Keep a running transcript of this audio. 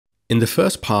In the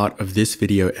first part of this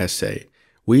video essay,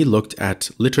 we looked at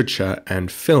literature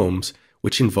and films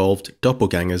which involved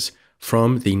doppelgangers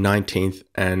from the 19th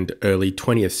and early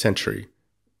 20th century.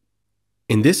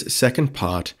 In this second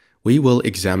part, we will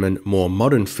examine more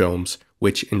modern films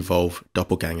which involve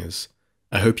doppelgangers.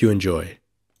 I hope you enjoy.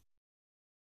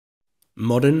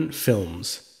 Modern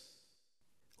films.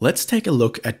 Let's take a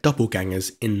look at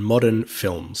doppelgangers in modern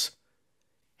films.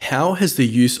 How has the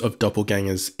use of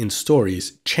doppelgangers in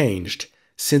stories changed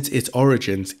since its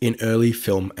origins in early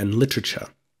film and literature?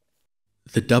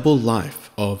 The Double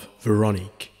Life of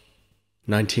Veronique,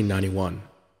 1991.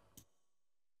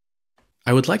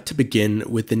 I would like to begin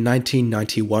with the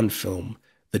 1991 film,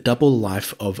 The Double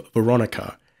Life of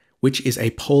Veronica, which is a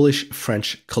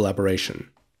Polish-French collaboration.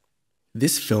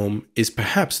 This film is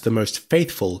perhaps the most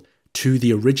faithful to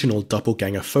the original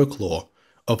doppelganger folklore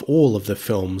of all of the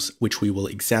films which we will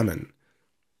examine.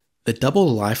 The Double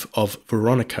Life of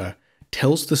Veronica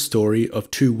tells the story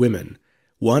of two women,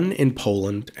 one in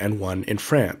Poland and one in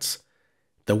France.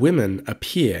 The women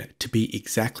appear to be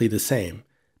exactly the same,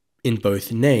 in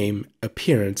both name,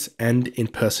 appearance, and in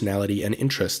personality and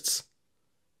interests.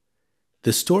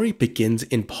 The story begins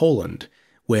in Poland,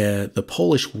 where the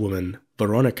Polish woman,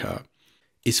 Veronica,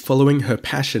 is following her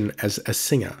passion as a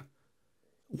singer.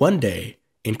 One day,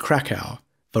 in Krakow,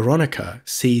 Veronica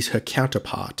sees her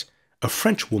counterpart, a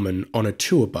French woman on a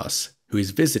tour bus who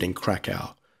is visiting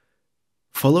Krakow.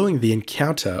 Following the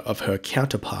encounter of her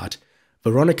counterpart,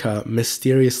 Veronica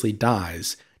mysteriously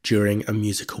dies during a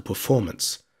musical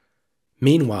performance.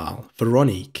 Meanwhile,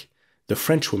 Veronique, the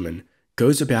Frenchwoman,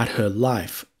 goes about her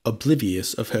life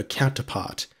oblivious of her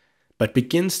counterpart, but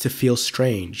begins to feel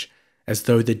strange, as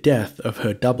though the death of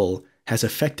her double has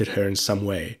affected her in some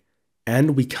way,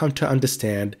 and we come to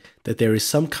understand that there is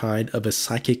some kind of a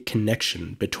psychic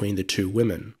connection between the two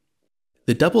women.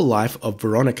 The Double Life of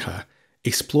Veronica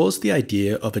explores the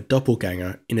idea of a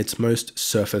doppelganger in its most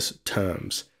surface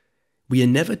terms. We are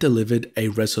never delivered a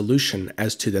resolution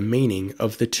as to the meaning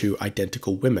of the two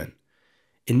identical women.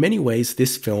 In many ways,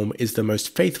 this film is the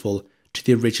most faithful to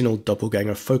the original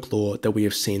doppelganger folklore that we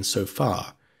have seen so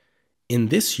far. In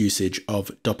this usage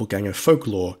of doppelganger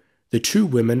folklore, the two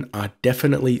women are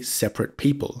definitely separate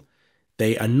people.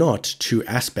 They are not two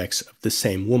aspects of the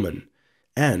same woman.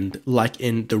 And, like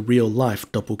in the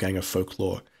real-life doppelganger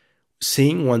folklore,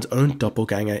 seeing one's own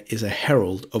doppelganger is a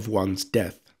herald of one's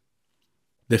death.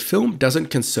 The film doesn't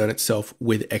concern itself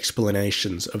with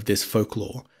explanations of this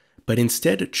folklore, but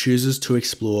instead it chooses to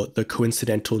explore the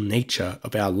coincidental nature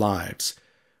of our lives,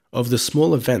 of the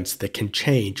small events that can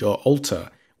change or alter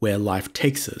where life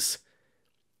takes us.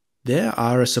 There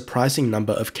are a surprising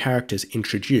number of characters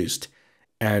introduced,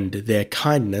 and their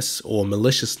kindness or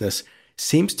maliciousness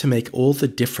seems to make all the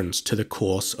difference to the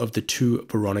course of the two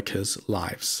Veronicas'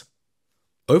 lives.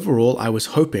 Overall, I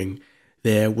was hoping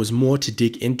there was more to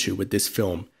dig into with this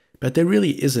film, but there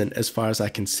really isn't as far as I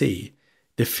can see.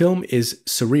 The film is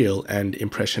surreal and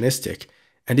impressionistic,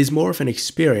 and is more of an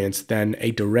experience than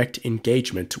a direct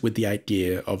engagement with the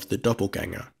idea of the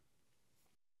doppelganger.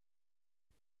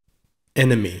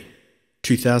 Enemy,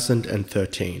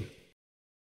 2013.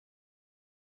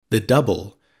 The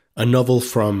Double, a novel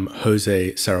from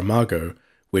Jose Saramago,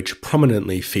 which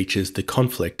prominently features the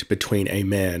conflict between a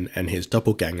man and his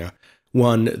doppelganger,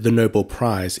 won the Nobel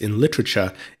Prize in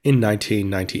Literature in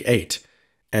 1998,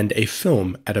 and a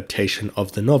film adaptation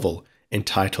of the novel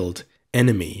entitled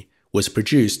Enemy was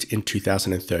produced in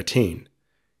 2013.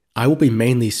 I will be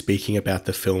mainly speaking about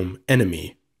the film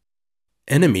Enemy.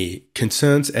 Enemy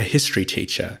concerns a history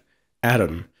teacher,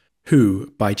 Adam,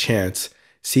 who, by chance,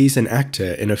 sees an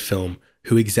actor in a film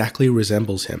who exactly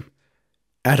resembles him.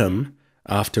 Adam,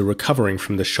 after recovering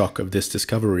from the shock of this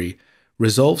discovery,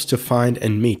 resolves to find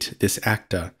and meet this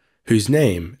actor, whose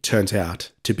name turns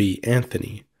out to be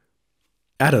Anthony.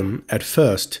 Adam, at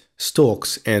first,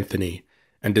 stalks Anthony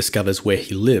and discovers where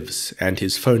he lives and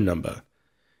his phone number.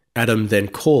 Adam then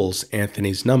calls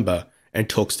Anthony's number and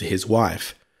talks to his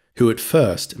wife, who at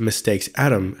first mistakes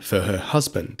Adam for her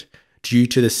husband due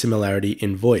to the similarity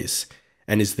in voice,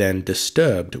 and is then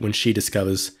disturbed when she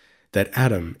discovers that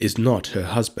Adam is not her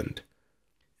husband.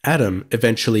 Adam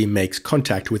eventually makes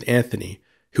contact with Anthony,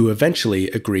 who eventually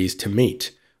agrees to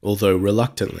meet, although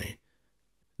reluctantly.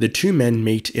 The two men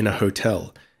meet in a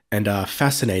hotel and are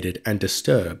fascinated and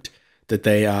disturbed that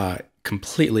they are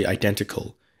completely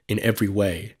identical in every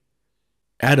way.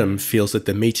 Adam feels that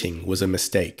the meeting was a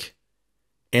mistake.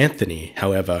 Anthony,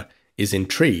 however, is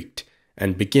intrigued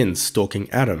and begins stalking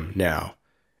Adam now,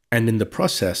 and in the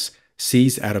process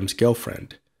sees Adam's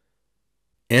girlfriend.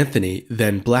 Anthony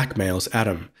then blackmails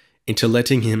Adam into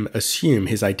letting him assume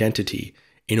his identity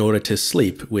in order to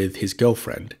sleep with his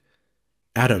girlfriend.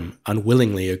 Adam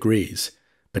unwillingly agrees,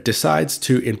 but decides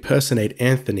to impersonate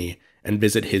Anthony and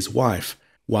visit his wife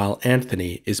while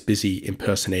Anthony is busy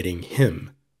impersonating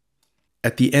him.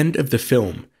 At the end of the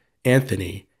film,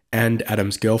 Anthony and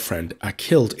Adam's girlfriend are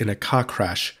killed in a car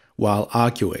crash while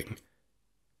arguing.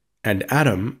 And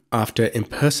Adam, after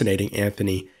impersonating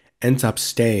Anthony, ends up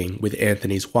staying with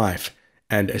Anthony's wife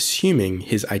and assuming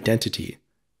his identity.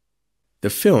 The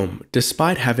film,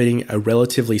 despite having a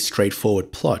relatively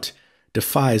straightforward plot,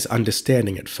 defies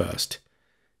understanding at first.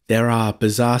 There are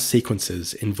bizarre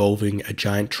sequences involving a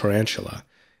giant tarantula,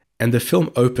 and the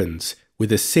film opens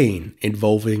with a scene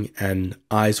involving an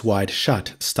Eyes Wide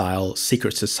Shut style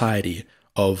secret society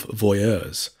of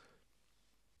voyeurs.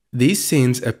 These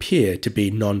scenes appear to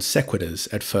be non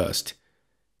sequiturs at first.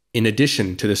 In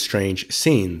addition to the strange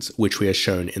scenes which we are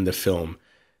shown in the film,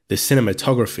 the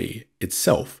cinematography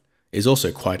itself is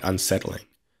also quite unsettling.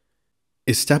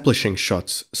 Establishing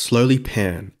shots slowly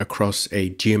pan across a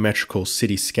geometrical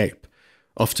cityscape.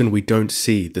 Often we don't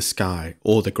see the sky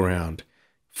or the ground,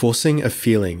 forcing a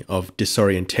feeling of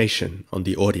disorientation on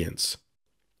the audience.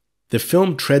 The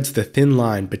film treads the thin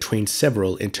line between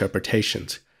several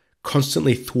interpretations,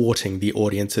 constantly thwarting the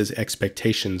audience's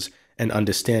expectations and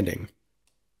understanding.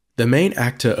 The main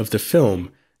actor of the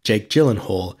film, Jake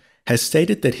Gyllenhaal, has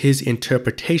stated that his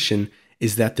interpretation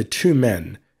is that the two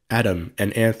men, Adam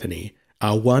and Anthony,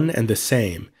 are one and the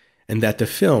same, and that the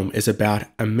film is about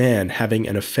a man having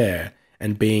an affair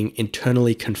and being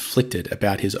internally conflicted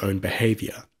about his own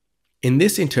behavior. In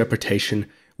this interpretation,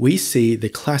 we see the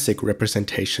classic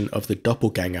representation of the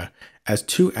doppelganger as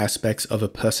two aspects of a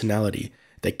personality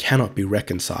that cannot be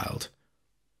reconciled.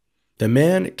 The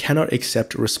man cannot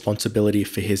accept responsibility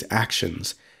for his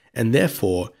actions, and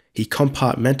therefore he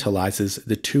compartmentalizes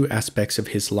the two aspects of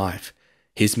his life,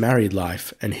 his married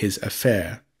life and his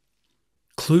affair.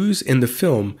 Clues in the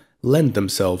film lend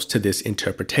themselves to this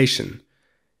interpretation.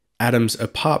 Adam's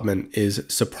apartment is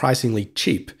surprisingly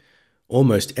cheap,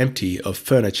 almost empty of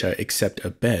furniture except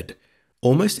a bed,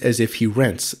 almost as if he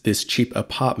rents this cheap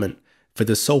apartment for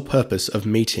the sole purpose of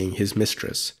meeting his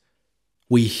mistress.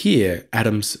 We hear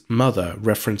Adam's mother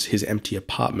reference his empty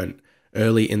apartment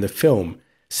early in the film,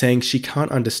 saying she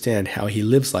can't understand how he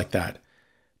lives like that,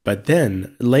 but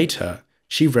then, later,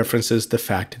 she references the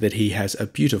fact that he has a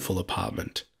beautiful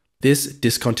apartment. This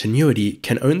discontinuity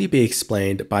can only be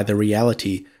explained by the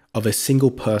reality of a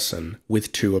single person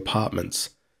with two apartments.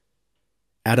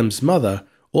 Adam's mother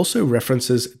also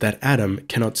references that Adam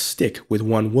cannot stick with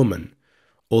one woman,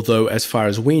 although as far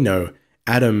as we know,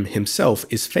 Adam himself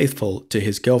is faithful to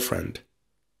his girlfriend.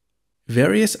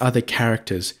 Various other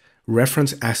characters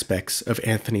reference aspects of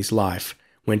Anthony's life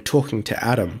when talking to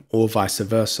Adam or vice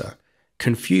versa,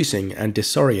 confusing and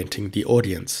disorienting the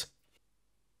audience.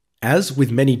 As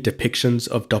with many depictions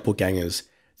of doppelgangers,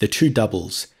 the two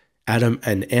doubles, Adam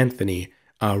and Anthony,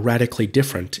 are radically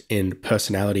different in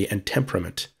personality and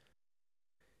temperament.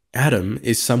 Adam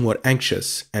is somewhat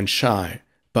anxious and shy,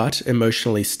 but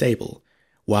emotionally stable,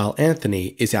 while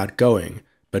Anthony is outgoing,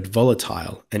 but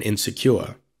volatile and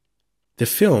insecure. The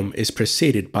film is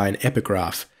preceded by an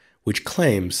epigraph which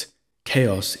claims,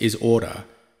 "Chaos is order,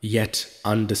 yet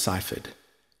undeciphered."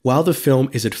 While the film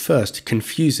is at first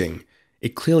confusing,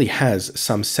 it clearly has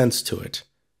some sense to it.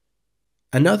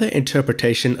 Another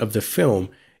interpretation of the film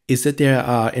is that there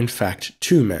are in fact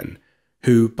two men,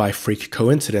 who by freak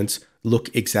coincidence look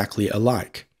exactly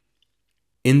alike.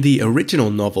 In the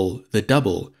original novel, The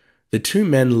Double, the two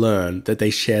men learn that they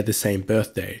share the same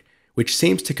birthday, which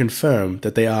seems to confirm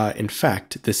that they are in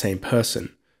fact the same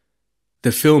person.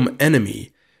 The film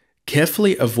Enemy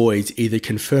carefully avoids either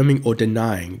confirming or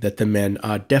denying that the men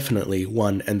are definitely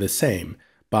one and the same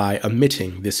by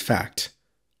omitting this fact.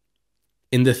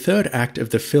 In the third act of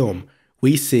the film,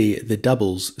 we see the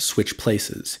doubles switch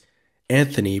places.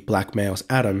 Anthony blackmails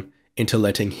Adam into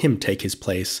letting him take his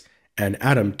place, and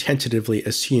Adam tentatively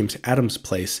assumes Adam's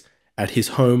place at his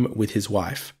home with his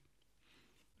wife.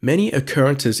 Many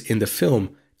occurrences in the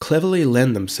film cleverly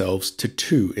lend themselves to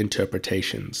two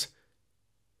interpretations.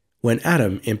 When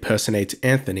Adam impersonates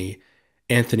Anthony,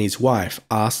 Anthony's wife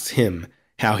asks him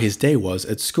how his day was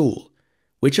at school,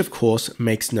 which of course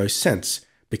makes no sense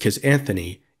because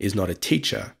Anthony is not a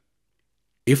teacher.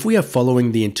 If we are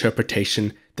following the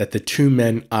interpretation that the two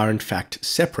men are in fact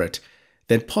separate,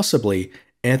 then possibly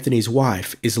Anthony's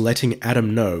wife is letting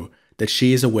Adam know that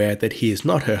she is aware that he is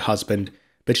not her husband,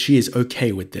 but she is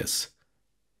okay with this.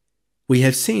 We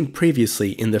have seen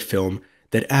previously in the film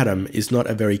that Adam is not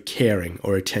a very caring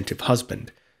or attentive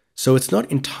husband, so it's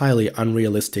not entirely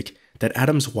unrealistic that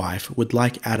Adam's wife would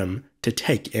like Adam to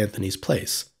take Anthony's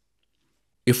place.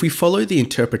 If we follow the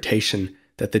interpretation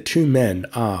that the two men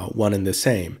are one and the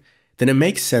same, then it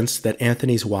makes sense that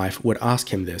Anthony's wife would ask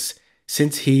him this,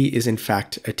 since he is in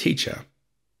fact a teacher.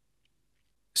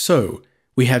 So,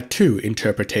 we have two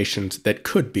interpretations that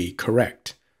could be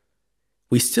correct.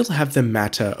 We still have the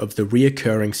matter of the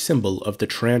reoccurring symbol of the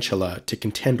tarantula to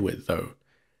contend with, though.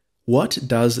 What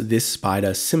does this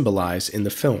spider symbolize in the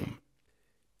film?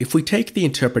 If we take the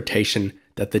interpretation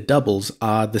that the doubles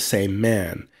are the same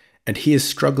man, and he is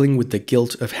struggling with the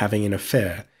guilt of having an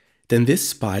affair, then this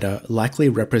spider likely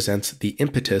represents the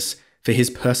impetus for his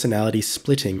personality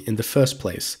splitting in the first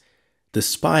place. The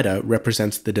spider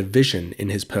represents the division in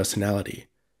his personality.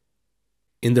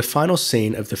 In the final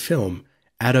scene of the film,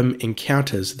 Adam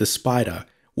encounters the spider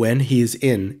when he is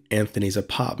in Anthony's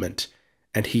apartment,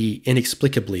 and he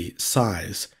inexplicably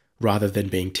sighs rather than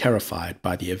being terrified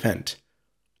by the event.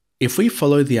 If we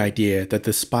follow the idea that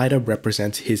the spider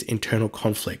represents his internal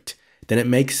conflict, then it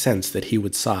makes sense that he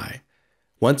would sigh.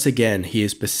 Once again, he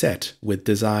is beset with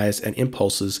desires and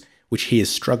impulses which he is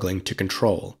struggling to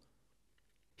control.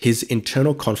 His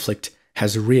internal conflict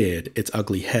has reared its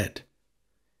ugly head.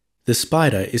 The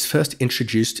spider is first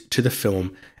introduced to the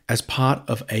film as part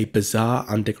of a bizarre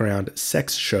underground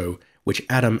sex show which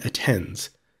Adam attends.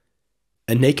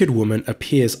 A naked woman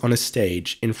appears on a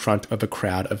stage in front of a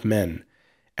crowd of men,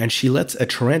 and she lets a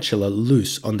tarantula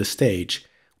loose on the stage,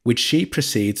 which she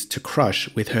proceeds to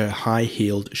crush with her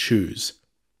high-heeled shoes.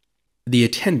 The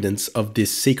attendance of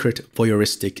this secret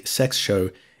voyeuristic sex show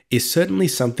is certainly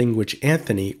something which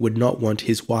Anthony would not want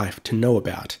his wife to know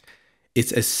about.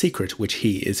 It's a secret which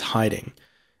he is hiding,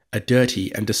 a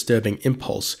dirty and disturbing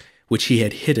impulse which he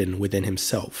had hidden within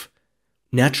himself.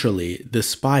 Naturally, the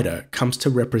spider comes to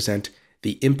represent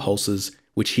the impulses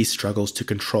which he struggles to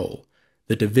control,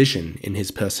 the division in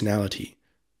his personality.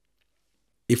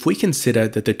 If we consider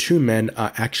that the two men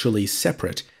are actually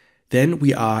separate, then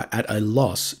we are at a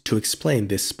loss to explain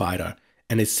this spider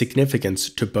and its significance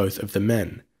to both of the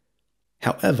men.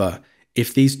 However,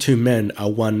 if these two men are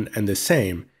one and the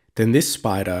same, then this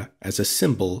spider, as a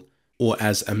symbol or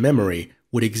as a memory,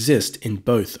 would exist in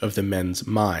both of the men's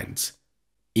minds.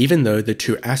 Even though the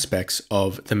two aspects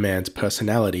of the man's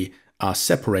personality are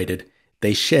separated,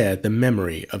 they share the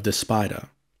memory of the spider.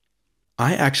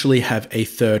 I actually have a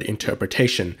third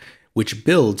interpretation, which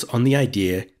builds on the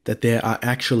idea that there are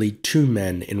actually two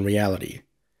men in reality.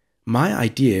 My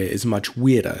idea is much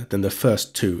weirder than the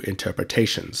first two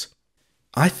interpretations.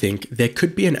 I think there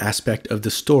could be an aspect of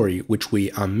the story which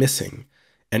we are missing,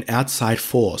 an outside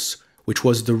force which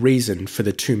was the reason for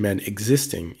the two men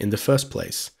existing in the first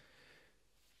place.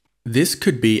 This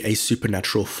could be a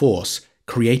supernatural force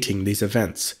creating these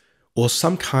events, or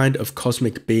some kind of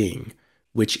cosmic being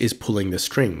which is pulling the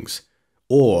strings,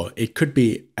 or it could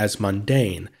be as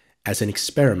mundane as an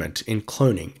experiment in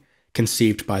cloning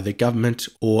conceived by the government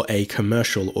or a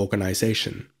commercial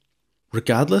organization.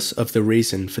 Regardless of the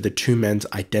reason for the two men's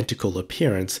identical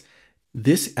appearance,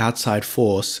 this outside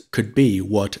force could be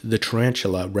what the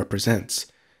tarantula represents,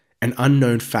 an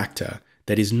unknown factor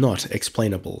that is not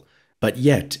explainable, but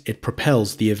yet it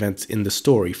propels the events in the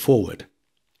story forward.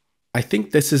 I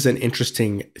think this is an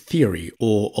interesting theory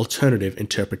or alternative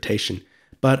interpretation,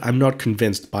 but I'm not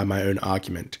convinced by my own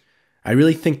argument. I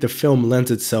really think the film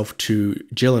lends itself to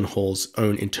Gyllenhaal's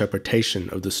own interpretation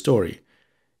of the story.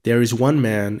 There is one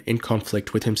man in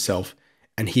conflict with himself,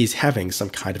 and he's having some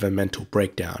kind of a mental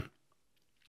breakdown.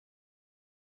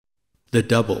 The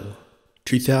Double,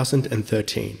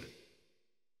 2013.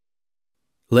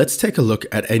 Let's take a look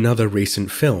at another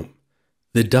recent film,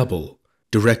 The Double,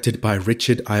 directed by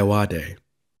Richard Ayoade.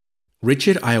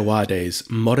 Richard Ayoade's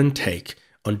modern take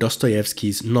on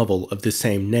Dostoevsky's novel of the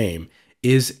same name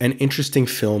is an interesting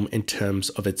film in terms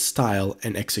of its style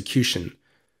and execution.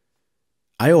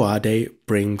 Ayoade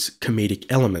brings comedic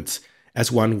elements,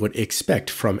 as one would expect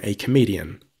from a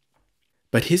comedian.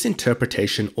 But his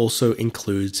interpretation also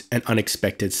includes an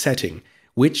unexpected setting,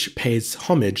 which pays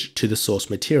homage to the source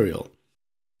material.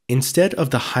 Instead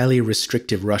of the highly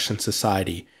restrictive Russian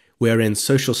society, wherein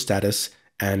social status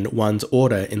and one's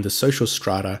order in the social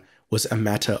strata was a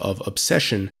matter of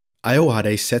obsession,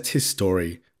 Ayoade sets his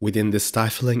story within the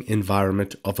stifling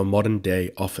environment of a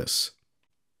modern-day office.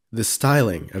 The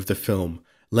styling of the film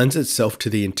lends itself to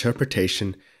the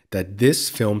interpretation that this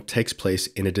film takes place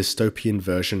in a dystopian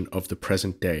version of the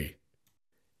present day.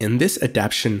 In this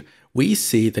adaptation, we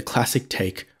see the classic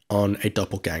take on a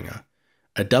doppelganger.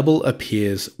 A double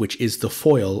appears which is the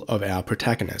foil of our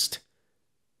protagonist.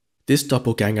 This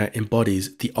doppelganger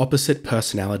embodies the opposite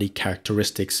personality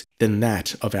characteristics than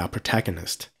that of our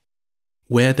protagonist.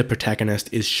 Where the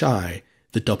protagonist is shy,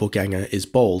 the doppelganger is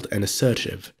bold and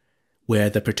assertive. where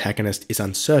the protagonist is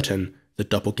uncertain, the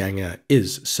doppelganger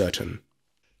is certain.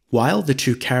 While the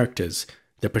two characters,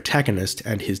 the protagonist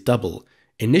and his double,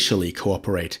 initially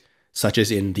cooperate, such as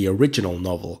in the original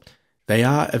novel, they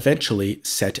are eventually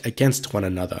set against one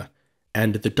another,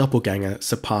 and the doppelganger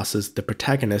surpasses the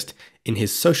protagonist in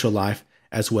his social life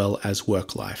as well as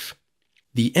work life.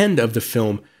 The end of the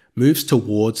film moves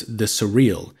towards the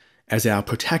surreal, as our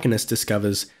protagonist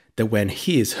discovers that when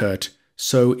he is hurt,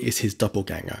 so is his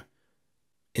doppelganger.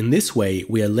 In this way,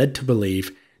 we are led to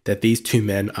believe that these two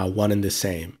men are one and the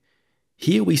same.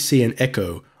 Here we see an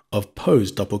echo of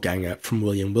Poe's doppelganger from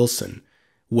William Wilson,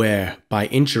 where, by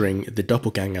injuring the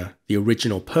doppelganger, the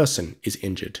original person is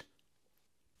injured.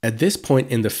 At this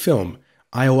point in the film,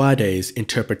 Ayoade's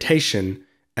interpretation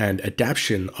and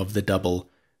adaptation of the double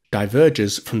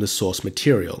diverges from the source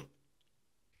material.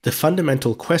 The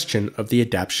fundamental question of the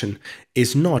adaptation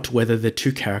is not whether the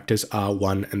two characters are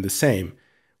one and the same.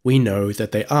 We know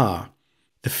that they are.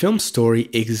 The film's story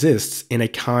exists in a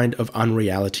kind of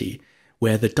unreality,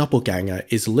 where the doppelganger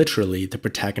is literally the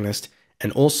protagonist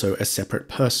and also a separate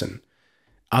person.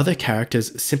 Other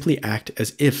characters simply act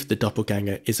as if the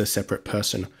doppelganger is a separate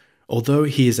person, although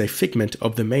he is a figment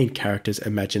of the main character's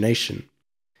imagination.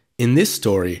 In this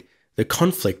story, the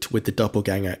conflict with the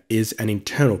doppelganger is an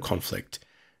internal conflict.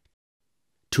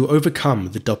 To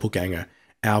overcome the doppelganger,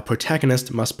 our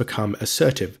protagonist must become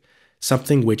assertive,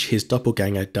 something which his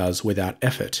doppelganger does without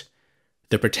effort.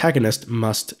 The protagonist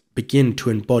must begin to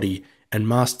embody and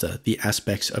master the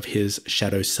aspects of his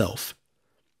shadow self.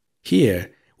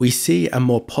 Here, we see a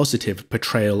more positive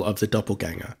portrayal of the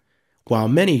doppelganger. While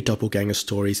many doppelganger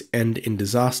stories end in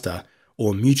disaster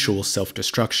or mutual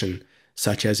self-destruction,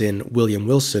 such as in William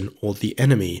Wilson or The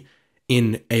Enemy,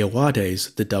 in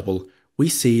Ayoade's The Double, we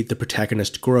see the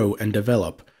protagonist grow and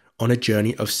develop on a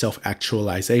journey of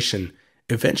self-actualization,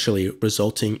 eventually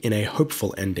resulting in a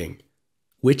hopeful ending,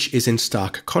 which is in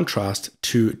stark contrast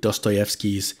to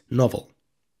Dostoevsky's novel.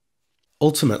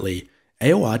 Ultimately,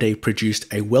 Ayoade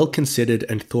produced a well-considered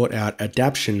and thought-out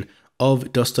adaptation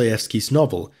of Dostoevsky's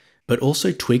novel, but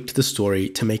also tweaked the story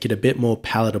to make it a bit more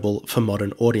palatable for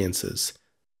modern audiences.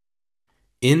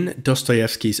 In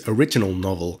Dostoevsky's original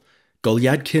novel,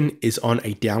 Golyadkin is on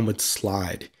a downward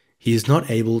slide. He is not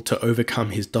able to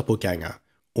overcome his doppelganger,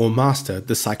 or master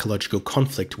the psychological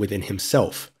conflict within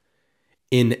himself.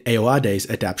 In Ayoade's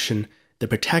adaptation, the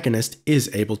protagonist is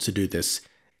able to do this,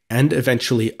 and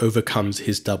eventually overcomes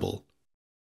his double.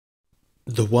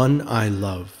 The One I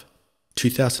Love,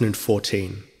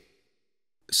 2014.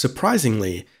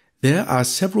 Surprisingly, there are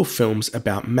several films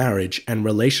about marriage and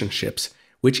relationships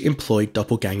which employ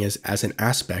doppelgangers as an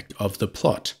aspect of the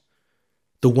plot.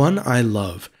 The One I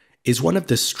Love is one of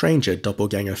the stranger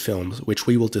doppelganger films which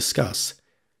we will discuss.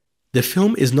 The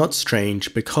film is not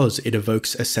strange because it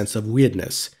evokes a sense of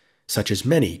weirdness, such as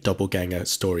many doppelganger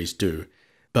stories do,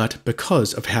 but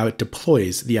because of how it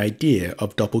deploys the idea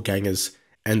of doppelgangers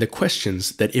and the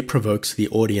questions that it provokes the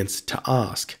audience to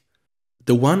ask.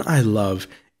 The One I Love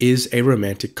is a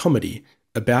romantic comedy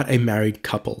about a married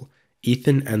couple,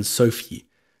 Ethan and Sophie,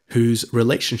 whose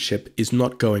relationship is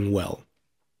not going well.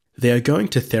 They are going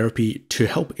to therapy to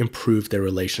help improve their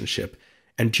relationship,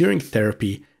 and during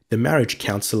therapy, the marriage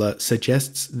counselor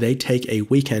suggests they take a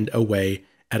weekend away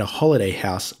at a holiday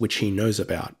house which he knows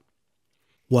about.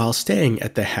 While staying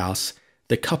at the house,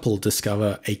 the couple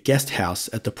discover a guest house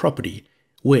at the property,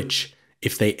 which,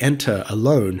 if they enter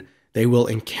alone, they will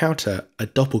encounter a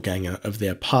doppelganger of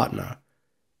their partner.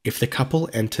 If the couple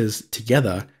enters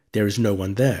together, there is no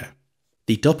one there.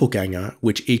 The doppelganger,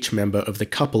 which each member of the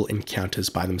couple encounters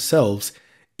by themselves,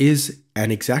 is an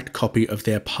exact copy of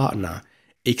their partner,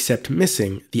 except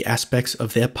missing the aspects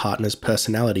of their partner's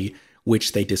personality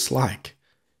which they dislike.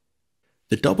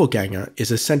 The doppelganger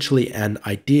is essentially an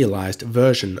idealized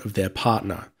version of their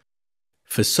partner.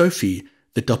 For Sophie,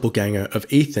 the doppelganger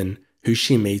of Ethan, who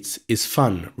she meets, is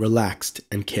fun, relaxed,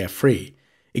 and carefree,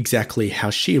 exactly how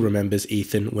she remembers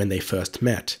Ethan when they first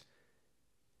met.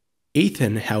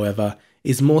 Ethan, however,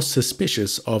 is more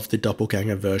suspicious of the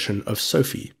doppelganger version of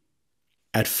Sophie.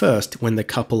 At first, when the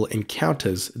couple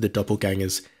encounters the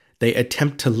doppelgangers, they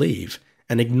attempt to leave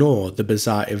and ignore the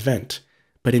bizarre event,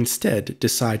 but instead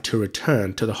decide to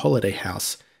return to the holiday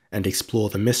house and explore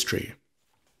the mystery.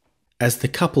 As the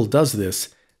couple does this,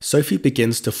 Sophie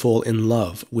begins to fall in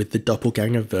love with the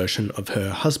doppelganger version of her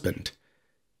husband.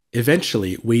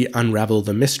 Eventually, we unravel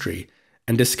the mystery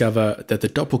and discover that the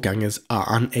doppelgangers are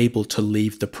unable to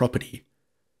leave the property.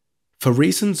 For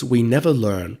reasons we never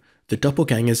learn, the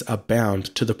doppelgangers are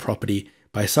bound to the property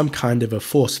by some kind of a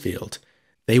force field.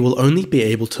 They will only be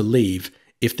able to leave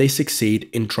if they succeed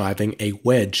in driving a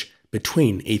wedge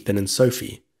between Ethan and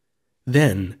Sophie.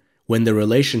 Then, when the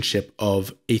relationship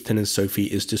of Ethan and Sophie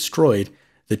is destroyed,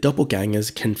 the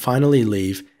doppelgangers can finally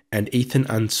leave and Ethan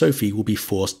and Sophie will be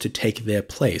forced to take their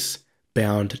place,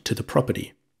 bound to the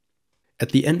property. At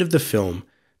the end of the film,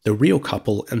 the real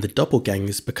couple and the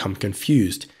doppelgangers become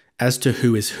confused as to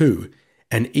who is who,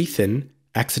 and Ethan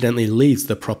accidentally leaves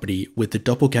the property with the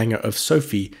doppelganger of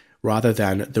Sophie rather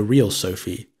than the real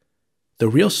Sophie. The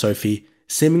real Sophie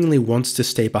seemingly wants to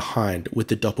stay behind with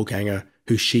the doppelganger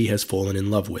who she has fallen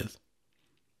in love with.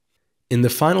 In the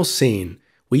final scene,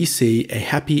 we see a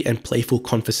happy and playful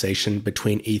conversation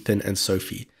between Ethan and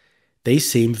Sophie. They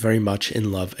seem very much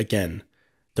in love again.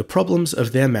 The problems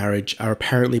of their marriage are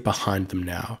apparently behind them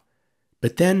now.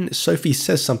 But then Sophie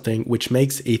says something which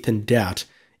makes Ethan doubt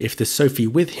if the Sophie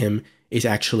with him is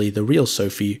actually the real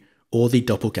Sophie or the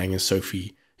doppelganger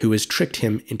Sophie, who has tricked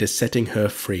him into setting her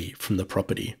free from the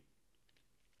property.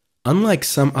 Unlike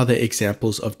some other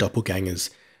examples of doppelgangers,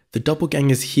 the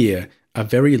doppelgangers here are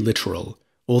very literal,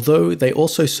 although they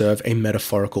also serve a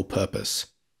metaphorical purpose.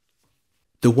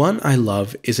 The One I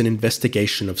Love is an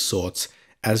investigation of sorts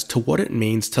as to what it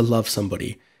means to love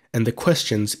somebody, and the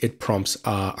questions it prompts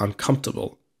are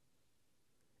uncomfortable.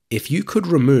 If you could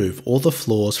remove all the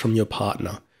flaws from your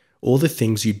partner, all the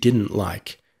things you didn't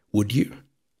like, would you?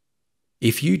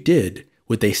 If you did,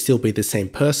 would they still be the same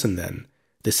person then,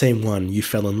 the same one you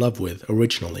fell in love with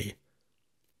originally?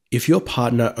 If your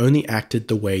partner only acted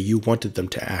the way you wanted them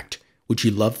to act, would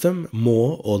you love them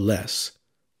more or less?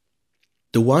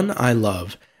 The One I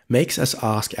Love makes us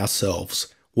ask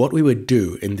ourselves what we would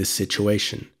do in this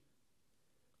situation.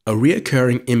 A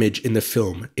reoccurring image in the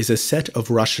film is a set of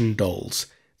Russian dolls,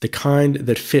 the kind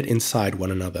that fit inside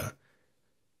one another.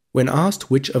 When asked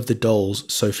which of the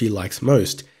dolls Sophie likes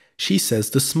most, she says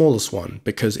the smallest one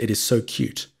because it is so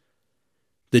cute.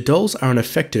 The dolls are an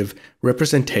effective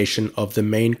representation of the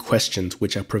main questions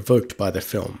which are provoked by the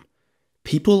film.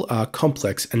 People are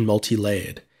complex and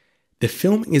multi-layered. The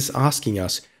film is asking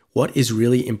us what is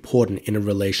really important in a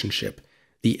relationship,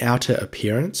 the outer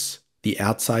appearance, the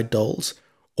outside dolls,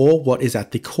 or what is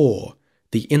at the core,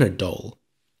 the inner doll.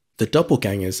 The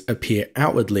doppelgangers appear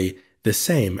outwardly the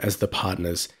same as the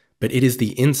partners, but it is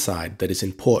the inside that is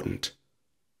important.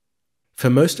 For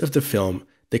most of the film,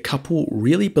 the couple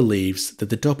really believes that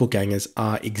the doppelgangers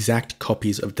are exact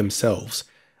copies of themselves,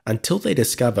 until they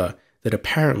discover that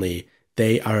apparently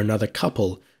they are another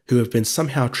couple who have been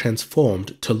somehow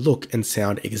transformed to look and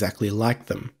sound exactly like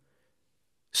them.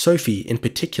 Sophie, in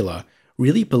particular,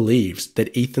 really believes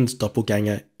that Ethan's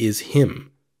doppelganger is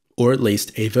him, or at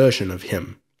least a version of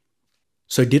him.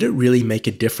 So did it really make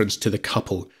a difference to the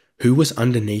couple who was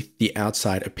underneath the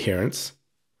outside appearance?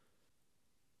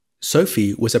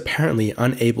 Sophie was apparently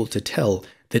unable to tell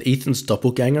that Ethan's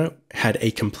doppelganger had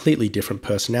a completely different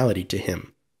personality to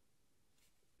him.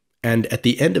 And at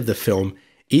the end of the film,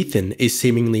 Ethan is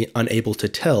seemingly unable to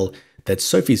tell that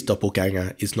Sophie's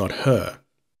doppelganger is not her.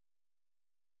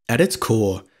 At its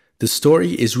core, the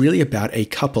story is really about a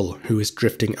couple who is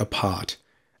drifting apart,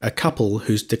 a couple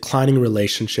whose declining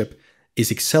relationship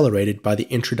is accelerated by the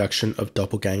introduction of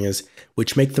doppelgangers,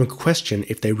 which make them question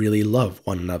if they really love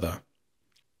one another.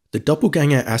 The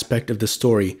doppelganger aspect of the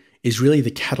story is really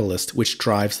the catalyst which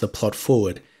drives the plot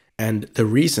forward, and the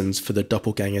reasons for the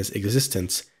doppelganger's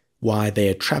existence, why they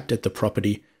are trapped at the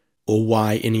property, or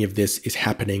why any of this is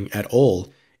happening at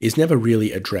all, is never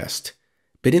really addressed.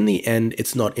 But in the end,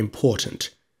 it's not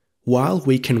important. While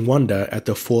we can wonder at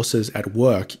the forces at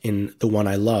work in The One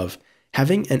I Love,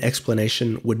 having an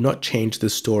explanation would not change the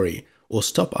story or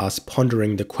stop us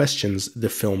pondering the questions the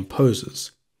film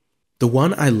poses. The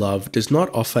One I Love does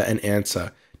not offer an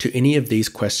answer to any of these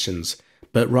questions,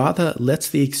 but rather lets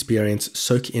the experience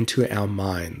soak into our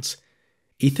minds.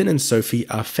 Ethan and Sophie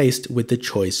are faced with the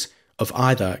choice of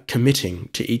either committing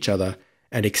to each other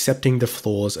and accepting the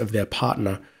flaws of their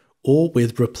partner, or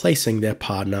with replacing their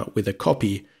partner with a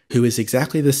copy who is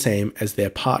exactly the same as their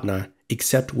partner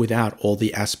except without all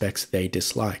the aspects they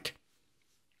dislike.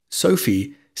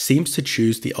 Sophie seems to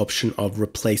choose the option of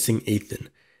replacing Ethan,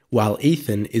 while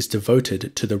Ethan is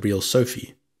devoted to the real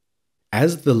Sophie.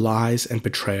 As the lies and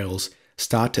betrayals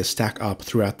start to stack up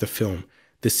throughout the film,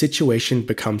 the situation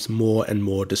becomes more and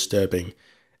more disturbing,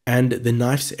 and the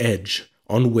knife's edge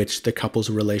on which the couple's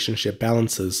relationship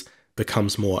balances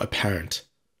becomes more apparent.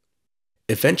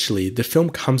 Eventually, the film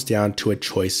comes down to a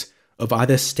choice of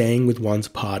either staying with one's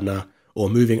partner or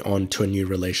moving on to a new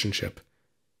relationship.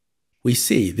 We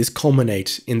see this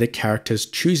culminate in the characters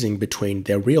choosing between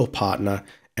their real partner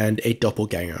and a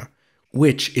doppelganger,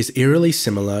 which is eerily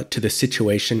similar to the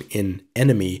situation in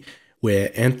Enemy,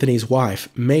 where Anthony's wife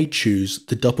may choose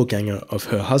the doppelganger of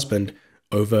her husband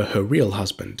over her real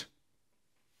husband.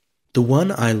 The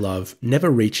One I Love never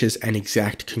reaches an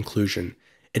exact conclusion.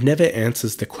 It never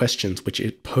answers the questions which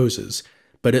it poses,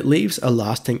 but it leaves a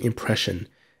lasting impression,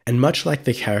 and much like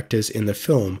the characters in the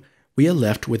film, we are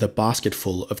left with a basket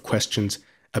full of questions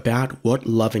about what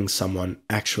loving someone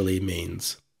actually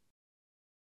means.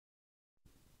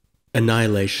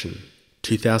 Annihilation,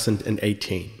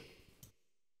 2018.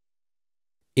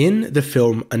 In the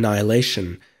film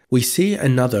Annihilation, we see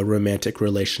another romantic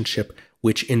relationship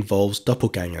which involves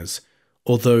doppelgangers,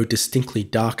 although distinctly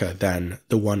darker than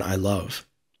The One I Love.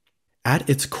 At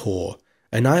its core,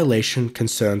 Annihilation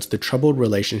concerns the troubled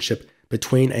relationship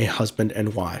between a husband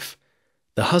and wife.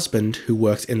 The husband, who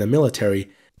works in the military,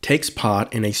 takes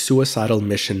part in a suicidal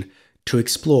mission to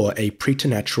explore a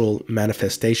preternatural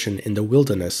manifestation in the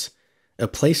wilderness, a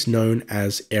place known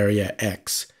as Area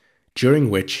X, during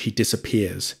which he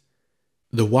disappears.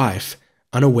 The wife,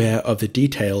 unaware of the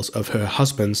details of her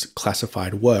husband's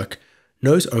classified work,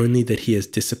 knows only that he has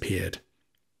disappeared.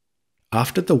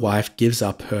 After the wife gives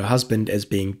up her husband as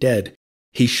being dead,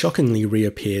 he shockingly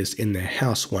reappears in their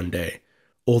house one day.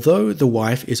 Although the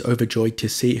wife is overjoyed to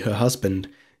see her husband,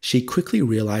 she quickly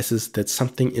realizes that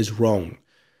something is wrong.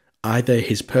 Either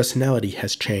his personality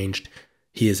has changed,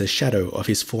 he is a shadow of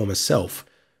his former self,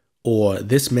 or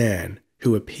this man,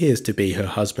 who appears to be her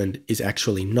husband, is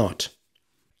actually not.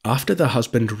 After the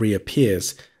husband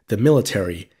reappears, the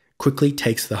military quickly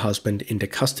takes the husband into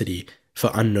custody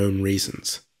for unknown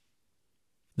reasons.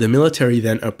 The military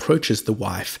then approaches the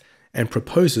wife and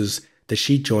proposes that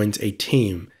she joins a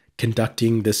team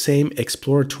conducting the same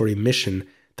exploratory mission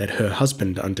that her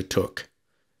husband undertook.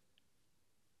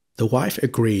 The wife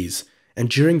agrees, and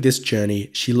during this journey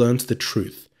she learns the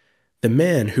truth. The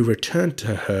man who returned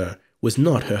to her was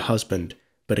not her husband,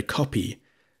 but a copy,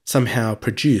 somehow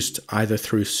produced either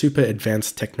through super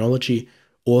advanced technology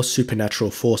or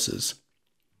supernatural forces.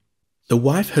 The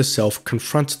wife herself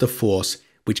confronts the force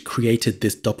which created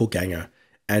this doppelganger,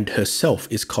 and herself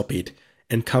is copied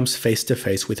and comes face to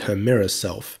face with her mirror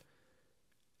self.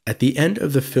 At the end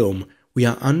of the film, we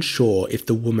are unsure if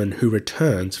the woman who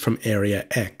returns from Area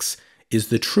X is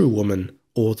the true woman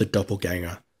or the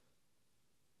doppelganger.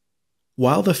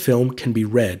 While the film can be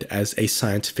read as a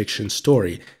science fiction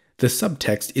story, the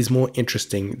subtext is more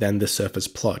interesting than the surface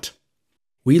plot.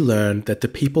 We learn that the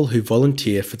people who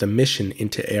volunteer for the mission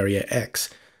into Area X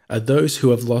are those who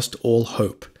have lost all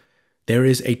hope. There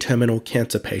is a terminal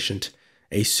cancer patient,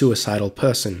 a suicidal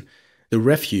person, the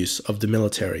refuse of the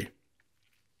military.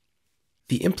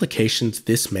 The implications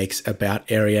this makes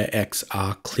about Area X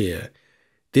are clear.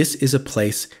 This is a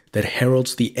place that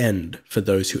heralds the end for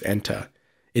those who enter.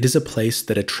 It is a place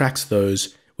that attracts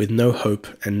those with no hope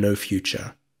and no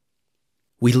future.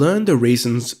 We learn the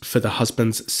reasons for the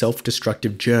husband's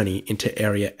self-destructive journey into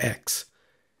Area X.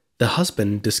 The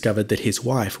husband discovered that his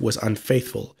wife was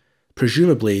unfaithful.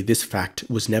 Presumably, this fact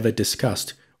was never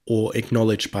discussed or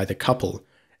acknowledged by the couple,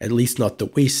 at least not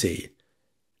that we see.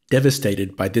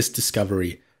 Devastated by this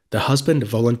discovery, the husband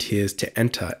volunteers to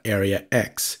enter Area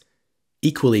X.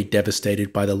 Equally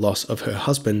devastated by the loss of her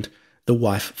husband, the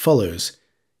wife follows,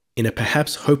 in a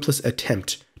perhaps hopeless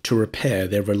attempt to repair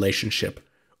their relationship,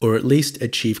 or at least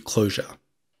achieve closure.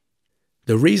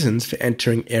 The reasons for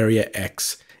entering Area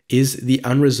X is the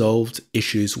unresolved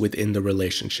issues within the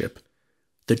relationship.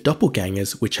 The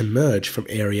doppelgangers which emerge from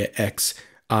Area X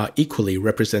are equally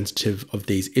representative of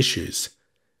these issues.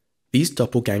 These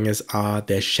doppelgangers are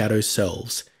their shadow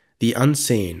selves, the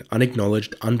unseen,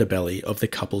 unacknowledged underbelly of the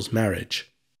couple's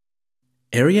marriage.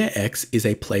 Area X is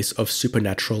a place of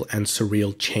supernatural and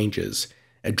surreal changes,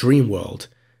 a dream world,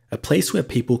 a place where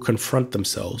people confront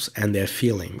themselves and their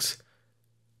feelings.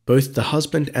 Both the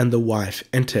husband and the wife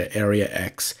enter Area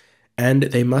X, and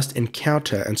they must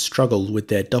encounter and struggle with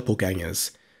their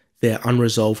doppelgangers, their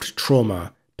unresolved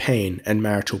trauma, pain, and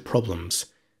marital problems,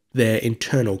 their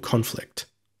internal conflict.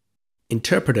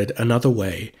 Interpreted another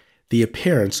way, the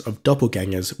appearance of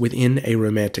doppelgangers within a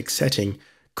romantic setting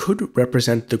could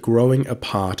represent the growing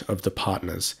apart of the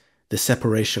partners, the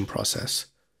separation process.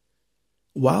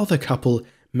 While the couple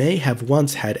may have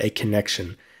once had a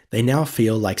connection, they now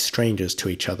feel like strangers to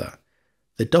each other.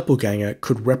 The doppelganger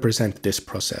could represent this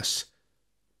process.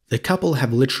 The couple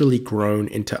have literally grown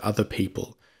into other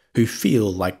people who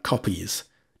feel like copies,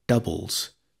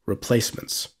 doubles,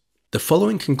 replacements. The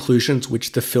following conclusions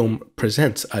which the film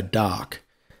presents are dark.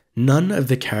 None of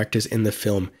the characters in the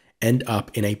film end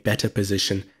up in a better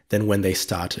position than when they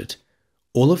started.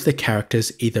 All of the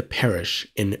characters either perish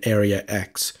in Area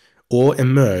X or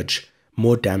emerge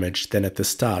more damaged than at the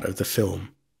start of the film.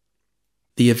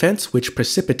 The events which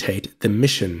precipitate the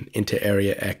mission into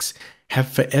Area X have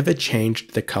forever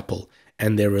changed the couple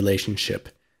and their relationship.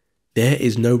 There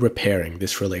is no repairing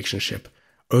this relationship,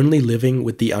 only living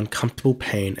with the uncomfortable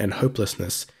pain and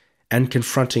hopelessness and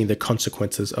confronting the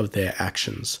consequences of their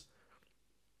actions.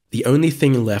 The only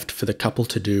thing left for the couple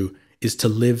to do is to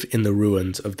live in the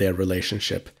ruins of their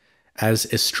relationship,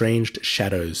 as estranged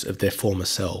shadows of their former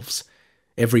selves.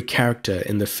 Every character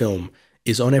in the film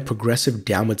is on a progressive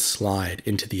downward slide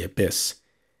into the abyss.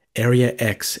 Area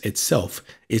X itself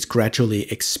is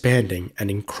gradually expanding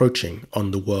and encroaching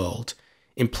on the world,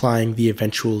 implying the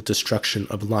eventual destruction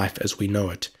of life as we know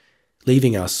it,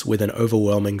 leaving us with an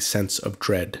overwhelming sense of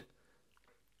dread.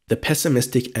 The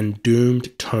pessimistic and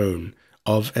doomed tone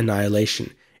of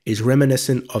Annihilation is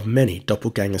reminiscent of many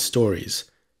doppelganger stories.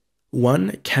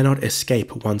 One cannot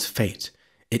escape one's fate.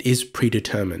 It is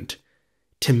predetermined.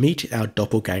 To meet our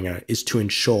doppelganger is to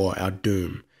ensure our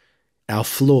doom. Our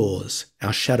flaws,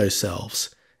 our shadow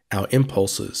selves, our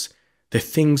impulses, the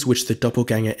things which the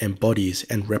doppelganger embodies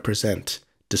and represent,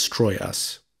 destroy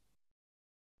us.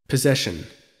 Possession,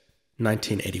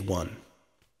 1981.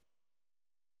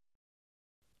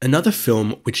 Another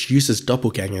film which uses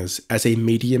doppelgangers as a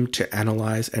medium to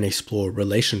analyze and explore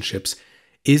relationships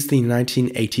is the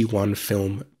 1981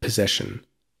 film Possession.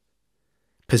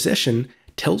 Possession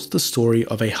tells the story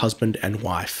of a husband and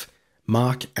wife,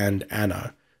 Mark and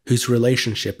Anna, whose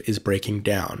relationship is breaking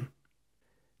down.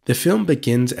 The film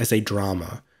begins as a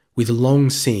drama, with long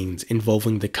scenes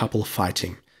involving the couple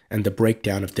fighting and the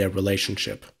breakdown of their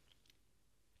relationship.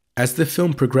 As the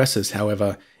film progresses,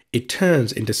 however, it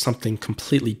turns into something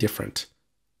completely different.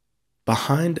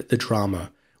 Behind the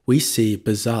drama, we see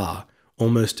bizarre,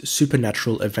 almost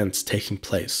supernatural events taking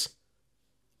place.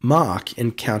 Mark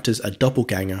encounters a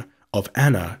doppelganger of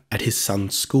Anna at his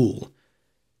son's school.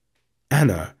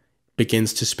 Anna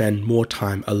begins to spend more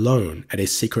time alone at a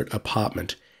secret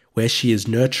apartment where she is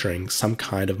nurturing some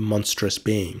kind of monstrous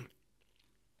being.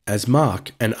 As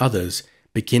Mark and others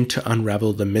begin to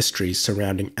unravel the mysteries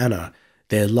surrounding Anna,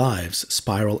 their lives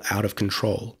spiral out of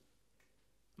control.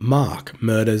 Mark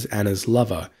murders Anna's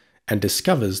lover and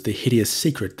discovers the hideous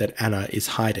secret that Anna is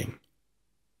hiding.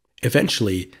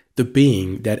 Eventually, the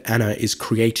being that Anna is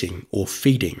creating or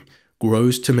feeding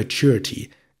grows to maturity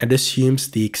and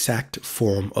assumes the exact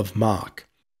form of Mark.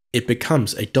 It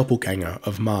becomes a doppelganger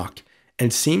of Mark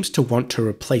and seems to want to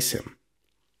replace him.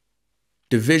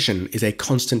 Division is a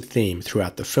constant theme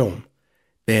throughout the film.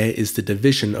 There is the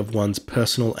division of one's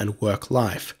personal and work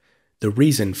life. The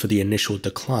reason for the initial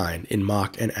decline in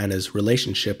Mark and Anna's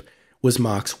relationship was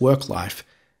Mark's work life,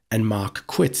 and Mark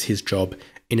quits his job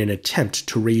in an attempt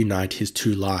to reunite his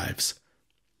two lives.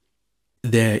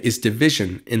 There is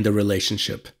division in the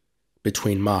relationship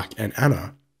between Mark and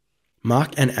Anna.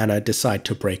 Mark and Anna decide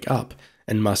to break up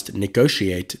and must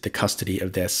negotiate the custody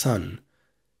of their son.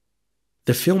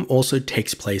 The film also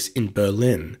takes place in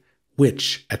Berlin,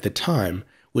 which, at the time,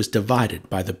 was divided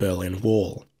by the Berlin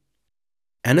Wall.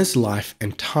 Anna's life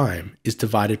and time is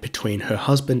divided between her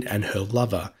husband and her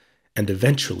lover, and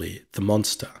eventually the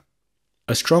monster.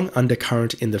 A strong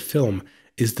undercurrent in the film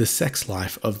is the sex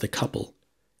life of the couple.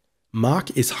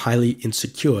 Mark is highly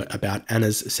insecure about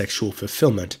Anna's sexual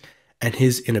fulfillment and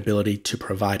his inability to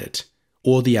provide it,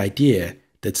 or the idea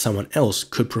that someone else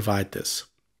could provide this.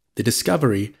 The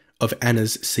discovery of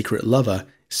Anna's secret lover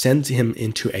sends him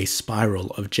into a spiral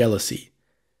of jealousy.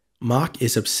 Mark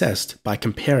is obsessed by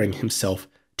comparing himself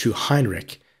to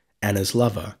Heinrich, Anna's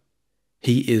lover.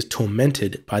 He is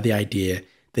tormented by the idea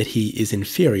that he is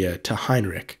inferior to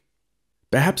Heinrich.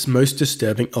 Perhaps most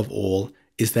disturbing of all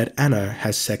is that Anna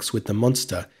has sex with the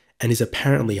monster and is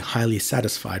apparently highly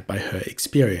satisfied by her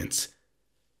experience.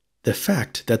 The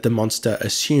fact that the monster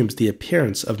assumes the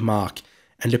appearance of Mark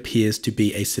and appears to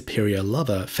be a superior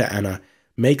lover for Anna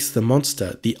makes the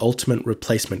monster the ultimate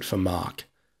replacement for Mark.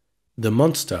 The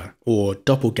monster, or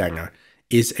doppelganger,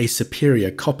 is a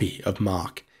superior copy of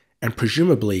Mark, and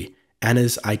presumably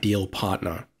Anna's ideal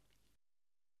partner.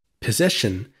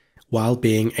 Possession, while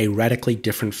being a radically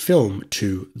different film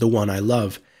to The One I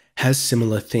Love, has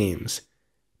similar themes.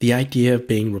 The idea of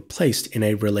being replaced in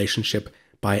a relationship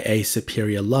by a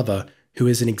superior lover who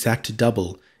is an exact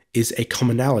double is a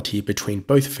commonality between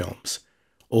both films,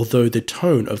 although the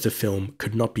tone of the film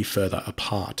could not be further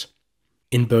apart.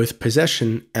 In both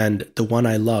Possession and The One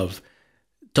I Love,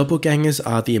 doppelgangers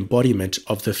are the embodiment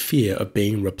of the fear of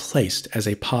being replaced as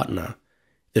a partner,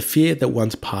 the fear that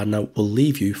one's partner will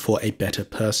leave you for a better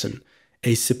person,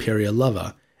 a superior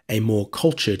lover, a more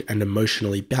cultured and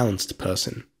emotionally balanced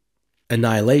person.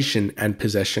 Annihilation and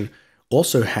Possession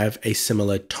also have a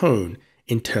similar tone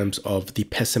in terms of the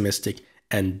pessimistic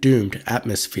and doomed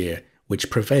atmosphere which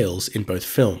prevails in both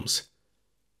films.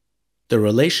 The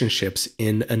relationships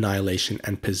in Annihilation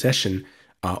and Possession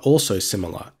are also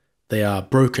similar. They are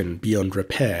broken beyond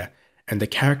repair, and the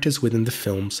characters within the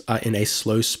films are in a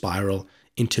slow spiral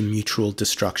into mutual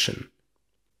destruction.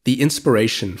 The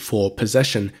inspiration for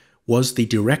Possession was the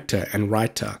director and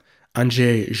writer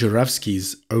Andrzej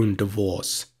Żurawski's own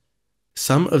divorce.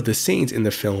 Some of the scenes in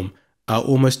the film are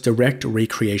almost direct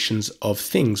recreations of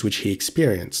things which he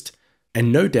experienced,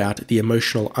 and no doubt the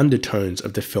emotional undertones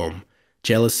of the film,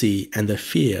 jealousy and the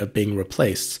fear of being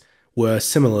replaced, were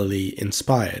similarly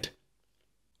inspired.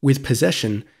 With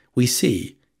Possession, we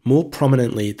see, more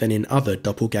prominently than in other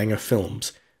doppelganger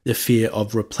films, the fear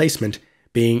of replacement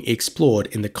being explored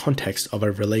in the context of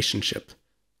a relationship.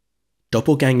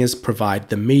 Doppelgangers provide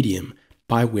the medium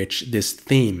by which this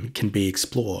theme can be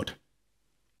explored.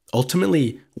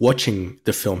 Ultimately, watching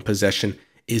the film Possession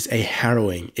is a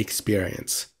harrowing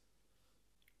experience.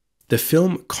 The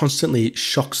film constantly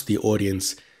shocks the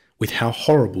audience with how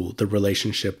horrible the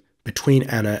relationship between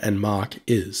Anna and Mark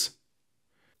is.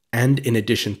 And in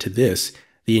addition to this,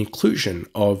 the inclusion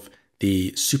of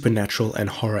the supernatural and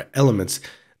horror elements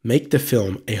make the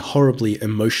film a horribly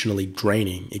emotionally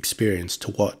draining experience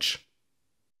to watch.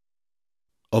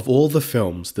 Of all the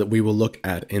films that we will look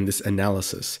at in this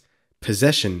analysis,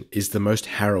 Possession is the most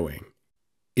harrowing.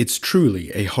 It's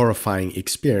truly a horrifying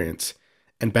experience,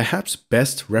 and perhaps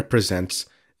best represents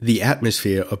the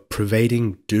atmosphere of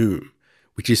pervading doom,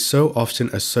 which is so often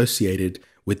associated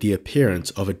with the appearance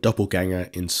of a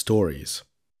doppelganger in stories.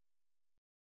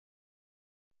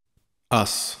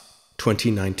 Us,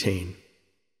 2019.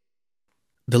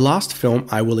 The last film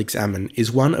I will examine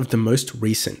is one of the most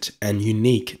recent and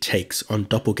unique takes on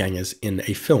doppelgangers in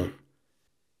a film.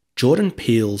 Jordan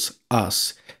Peele's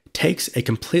Us takes a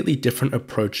completely different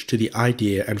approach to the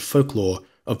idea and folklore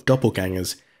of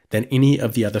doppelgangers than any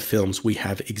of the other films we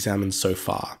have examined so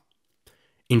far.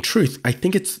 In truth, I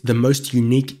think it's the most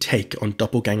unique take on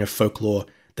doppelganger folklore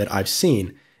that I've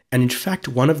seen, and in fact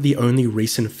one of the only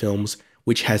recent films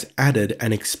which has added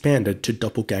and expanded to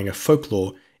doppelganger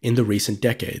folklore in the recent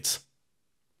decades.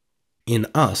 In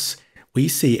Us, we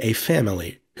see a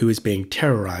family who is being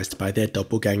terrorized by their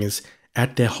doppelgangers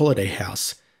at their holiday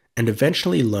house, and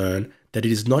eventually learn that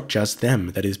it is not just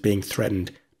them that is being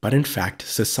threatened, but in fact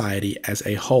society as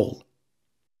a whole.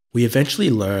 We eventually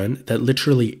learn that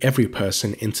literally every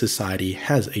person in society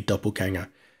has a doppelganger,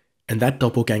 and that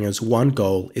doppelganger's one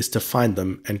goal is to find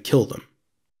them and kill them.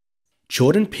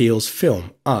 Jordan Peele's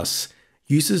film, Us,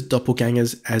 uses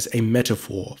doppelgangers as a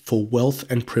metaphor for wealth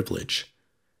and privilege.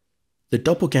 The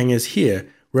doppelgangers here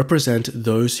represent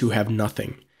those who have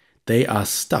nothing. They are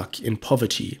stuck in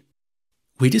poverty.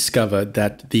 We discover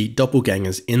that the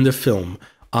doppelgangers in the film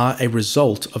are a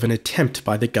result of an attempt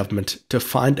by the government to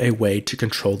find a way to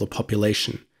control the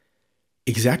population.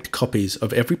 Exact copies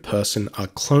of every person are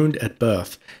cloned at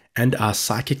birth and are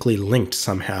psychically linked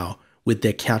somehow with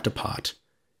their counterpart.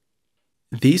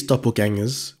 These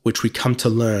doppelgangers, which we come to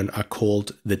learn are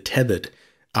called the tethered,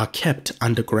 are kept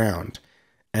underground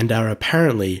and are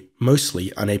apparently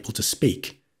mostly unable to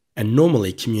speak, and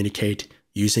normally communicate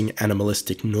using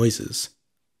animalistic noises.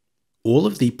 All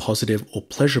of the positive or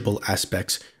pleasurable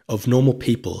aspects of normal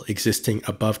people existing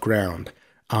above ground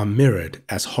are mirrored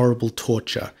as horrible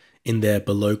torture in their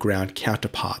below-ground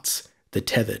counterparts, the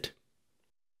tethered.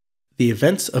 The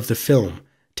events of the film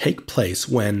take place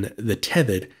when the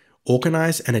tethered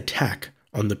organize an attack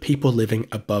on the people living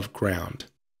above ground.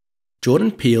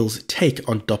 Jordan Peele's take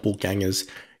on doppelgangers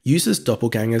uses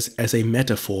doppelgangers as a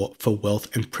metaphor for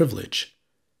wealth and privilege.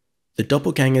 The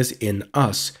doppelgangers in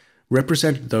Us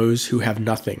represent those who have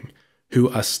nothing, who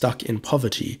are stuck in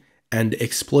poverty and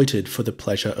exploited for the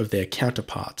pleasure of their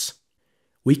counterparts.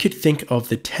 We could think of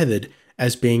the tethered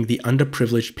as being the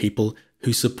underprivileged people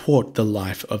who support the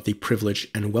life of the privileged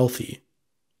and wealthy.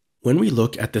 When we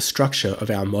look at the structure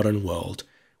of our modern world,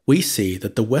 we see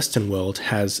that the Western world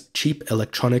has cheap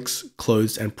electronics,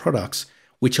 clothes, and products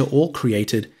which are all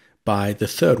created by the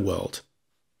Third World.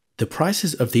 The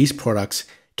prices of these products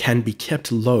can be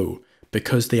kept low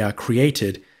because they are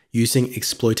created using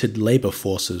exploited labor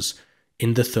forces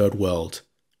in the Third World,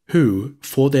 who,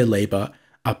 for their labor,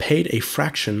 are paid a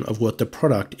fraction of what the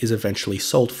product is eventually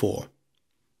sold for.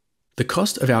 The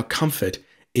cost of our comfort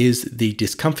is the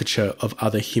discomfiture of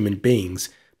other human beings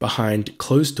behind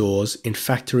closed doors in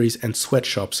factories and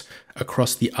sweatshops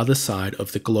across the other side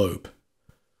of the globe.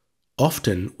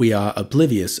 Often we are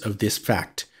oblivious of this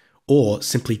fact, or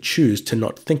simply choose to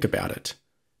not think about it.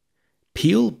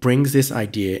 Peele brings this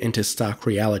idea into stark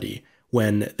reality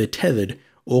when the tethered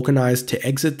organized to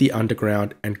exit the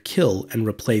underground and kill and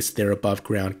replace their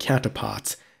above-ground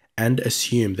counterparts and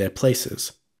assume their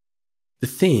places. The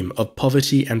theme of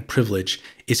poverty and privilege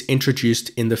is introduced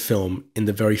in the film in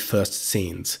the very first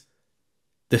scenes.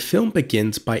 The film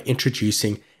begins by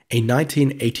introducing a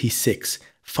 1986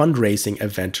 fundraising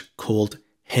event called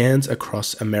Hands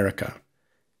Across America.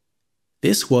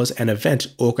 This was an event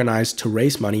organized to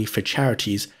raise money for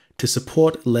charities to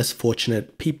support less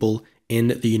fortunate people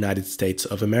in the United States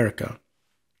of America.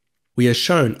 We are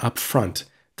shown up front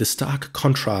the stark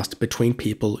contrast between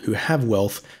people who have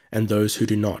wealth and those who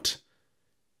do not.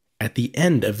 At the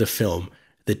end of the film,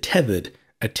 the tethered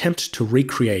attempt to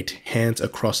recreate Hands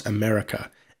Across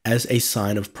America as a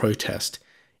sign of protest,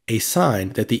 a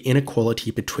sign that the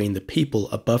inequality between the people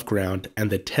above ground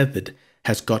and the tethered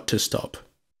has got to stop.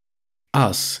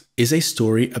 Us is a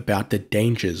story about the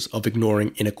dangers of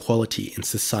ignoring inequality in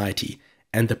society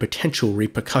and the potential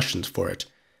repercussions for it,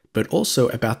 but also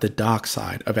about the dark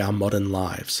side of our modern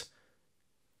lives.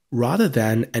 Rather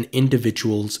than an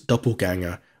individual's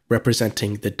doppelganger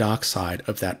representing the dark side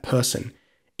of that person,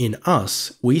 in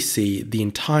Us we see the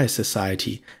entire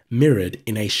society mirrored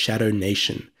in a shadow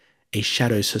nation, a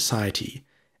shadow society,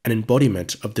 an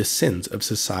embodiment of the sins of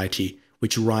society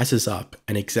which rises up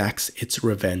and exacts its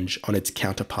revenge on its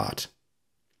counterpart.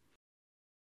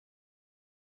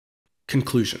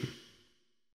 Conclusion.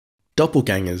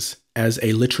 Doppelgangers, as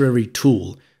a literary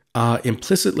tool, are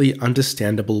implicitly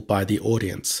understandable by the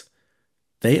audience.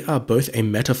 They are both a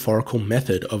metaphorical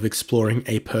method of exploring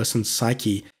a person's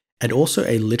psyche and also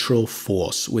a literal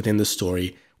force within the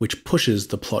story which pushes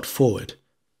the plot forward.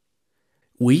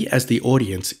 We as the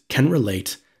audience can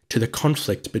relate to the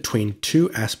conflict between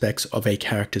two aspects of a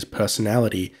character's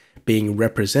personality being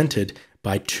represented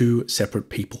by two separate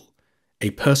people,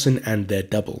 a person and their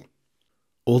double.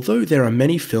 Although there are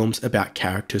many films about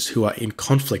characters who are in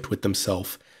conflict with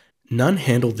themselves, none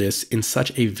handle this in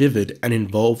such a vivid and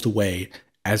involved way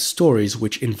as stories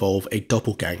which involve a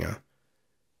doppelganger.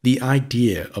 The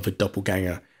idea of a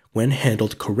doppelganger, when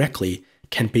handled correctly,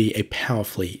 can be a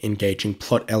powerfully engaging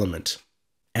plot element.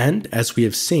 And as we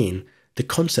have seen, the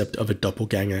concept of a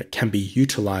doppelganger can be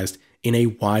utilized in a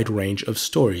wide range of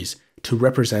stories to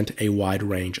represent a wide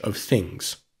range of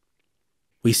things.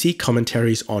 We see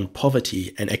commentaries on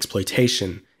poverty and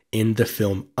exploitation in the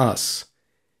film Us.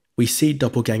 We see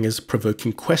doppelgangers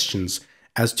provoking questions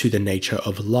as to the nature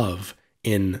of love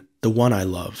in The One I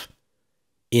Love.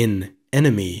 In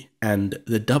Enemy and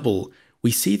The Double,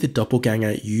 we see the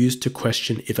doppelganger used to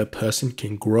question if a person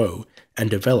can grow and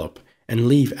develop and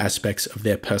leave aspects of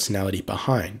their personality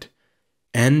behind.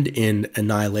 And in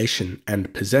Annihilation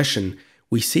and Possession,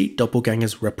 we see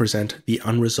doppelgangers represent the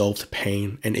unresolved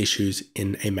pain and issues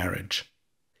in a marriage.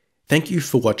 Thank you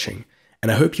for watching,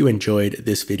 and I hope you enjoyed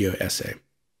this video essay.